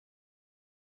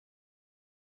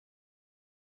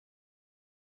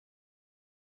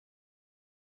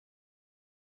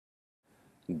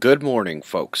Good morning,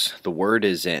 folks. The word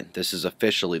is in. This is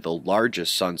officially the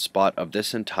largest sunspot of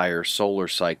this entire solar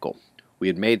cycle. We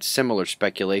had made similar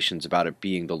speculations about it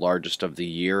being the largest of the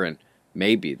year and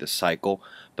maybe the cycle,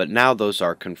 but now those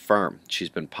are confirmed. She's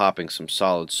been popping some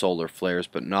solid solar flares,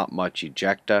 but not much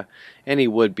ejecta. Any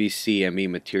would-be CME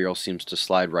material seems to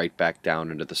slide right back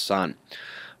down into the sun.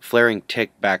 Flaring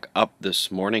ticked back up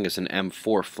this morning as an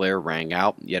M4 flare rang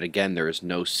out. Yet again, there is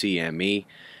no CME.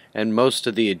 And most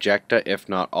of the ejecta, if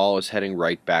not all, is heading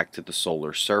right back to the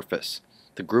solar surface.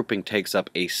 The grouping takes up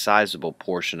a sizable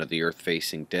portion of the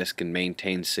Earth-facing disk and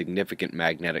maintains significant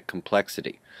magnetic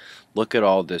complexity. Look at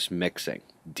all this mixing.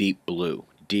 Deep blue,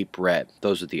 deep red,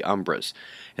 those are the umbras,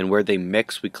 and where they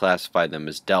mix we classify them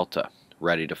as delta,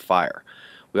 ready to fire.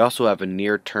 We also have a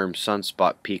near-term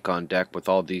sunspot peak on deck with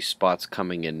all these spots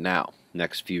coming in now.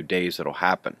 Next few days it'll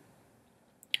happen.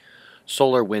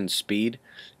 Solar wind speed,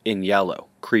 in yellow,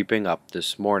 creeping up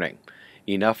this morning,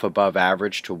 enough above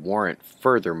average to warrant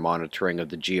further monitoring of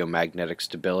the geomagnetic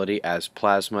stability as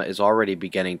plasma is already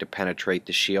beginning to penetrate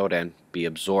the shield and be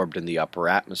absorbed in the upper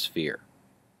atmosphere.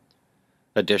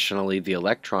 Additionally, the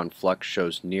electron flux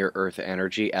shows near-Earth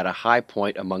energy at a high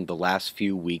point among the last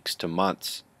few weeks to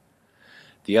months.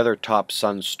 The other top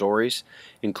sun stories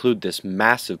include this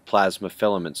massive plasma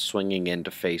filament swinging in to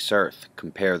face Earth,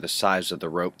 compare the size of the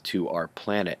rope to our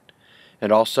planet.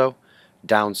 And also,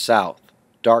 down south,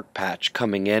 dark patch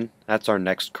coming in, that's our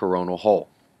next coronal hole,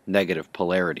 negative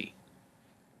polarity.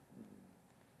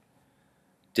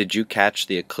 Did you catch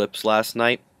the eclipse last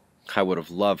night? I would have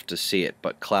loved to see it,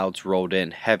 but clouds rolled in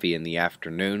heavy in the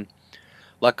afternoon.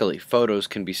 Luckily, photos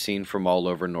can be seen from all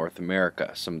over North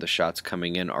America. Some of the shots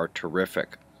coming in are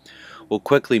terrific. We'll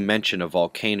quickly mention a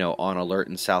volcano on alert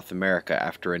in South America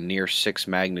after a near 6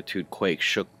 magnitude quake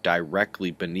shook directly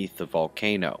beneath the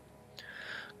volcano.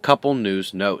 Couple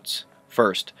news notes.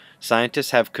 First,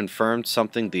 scientists have confirmed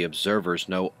something the observers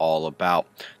know all about.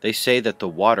 They say that the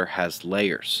water has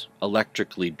layers,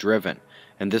 electrically driven,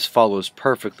 and this follows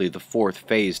perfectly the fourth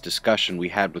phase discussion we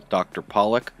had with Dr.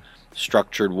 Pollack: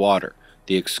 structured water,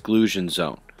 the exclusion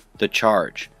zone, the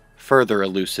charge, further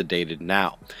elucidated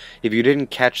now. If you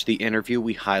didn't catch the interview,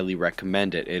 we highly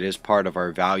recommend it. It is part of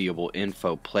our valuable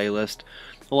info playlist,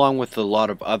 along with a lot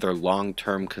of other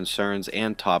long-term concerns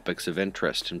and topics of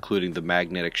interest, including the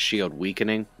magnetic shield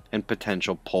weakening and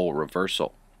potential pole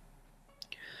reversal.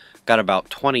 Got about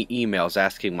 20 emails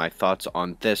asking my thoughts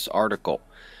on this article.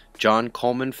 John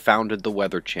Coleman founded the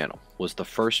Weather Channel, was the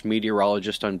first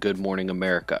meteorologist on Good Morning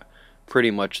America,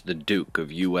 pretty much the Duke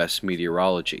of U.S.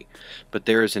 meteorology. But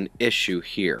there is an issue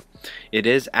here. It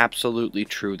is absolutely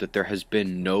true that there has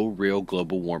been no real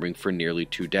global warming for nearly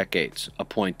 2 decades, a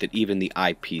point that even the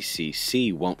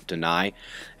IPCC won't deny,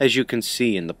 as you can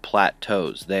see in the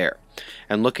plateaus there.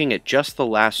 And looking at just the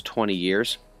last 20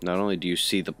 years, not only do you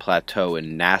see the plateau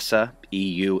in NASA,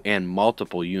 EU, and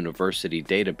multiple university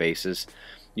databases,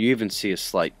 you even see a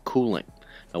slight cooling.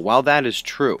 Now, while that is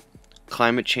true,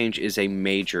 climate change is a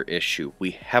major issue.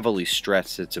 We heavily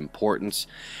stress its importance,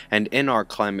 and in our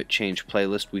climate change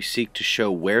playlist we seek to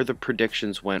show where the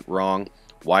predictions went wrong,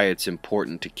 why it's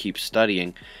important to keep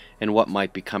studying, and what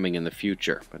might be coming in the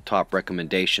future. A top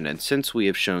recommendation, and since we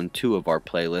have shown 2 of our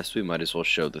playlists, we might as well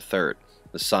show the third,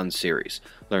 the Sun series.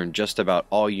 Learn just about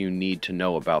all you need to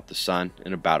know about the Sun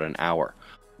in about an hour.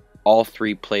 All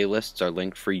 3 playlists are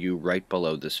linked for you right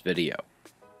below this video.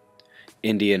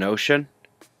 Indian Ocean,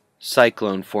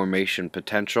 cyclone formation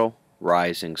potential,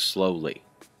 rising slowly.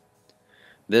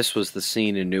 This was the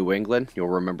scene in New England. You'll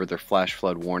remember their flash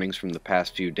flood warnings from the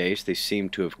past few days. They seem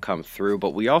to have come through,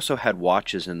 but we also had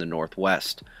watches in the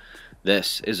Northwest.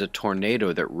 This is a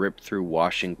tornado that ripped through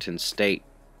Washington State.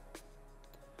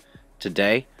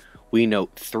 Today, we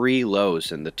note 3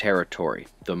 lows in the territory.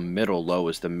 The middle low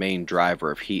is the main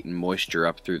driver of heat and moisture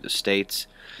up through the states,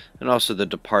 and also the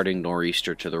departing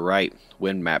nor'easter to the right.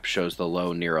 Wind map shows the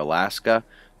low near Alaska.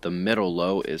 The middle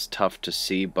low is tough to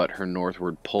see, but her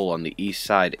northward pull on the east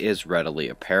side is readily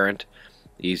apparent.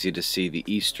 Easy to see the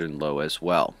eastern low as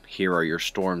well. Here are your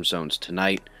storm zones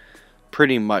tonight,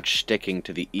 pretty much sticking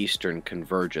to the eastern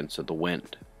convergence of the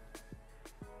wind.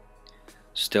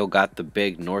 Still got the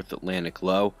big North Atlantic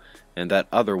low, and that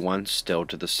other one still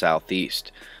to the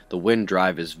southeast. The wind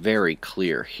drive is very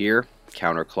clear here,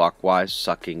 counterclockwise,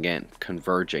 sucking in,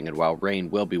 converging, and while rain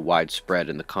will be widespread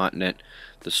in the continent,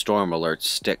 the storm alerts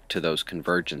stick to those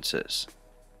convergences.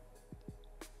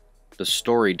 The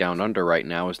story down under right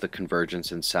now is the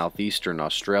convergence in southeastern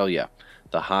Australia.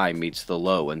 The high meets the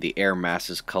low and the air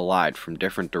masses collide from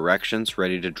different directions,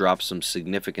 ready to drop some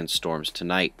significant storms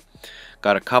tonight.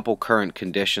 Got a couple current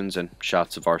conditions and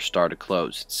shots of our star to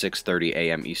close at 6:30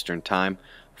 a.m. Eastern Time,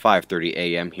 5:30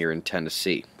 a.m. here in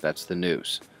Tennessee. That's the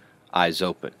news. Eyes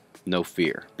open. No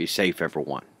fear. Be safe,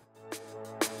 everyone.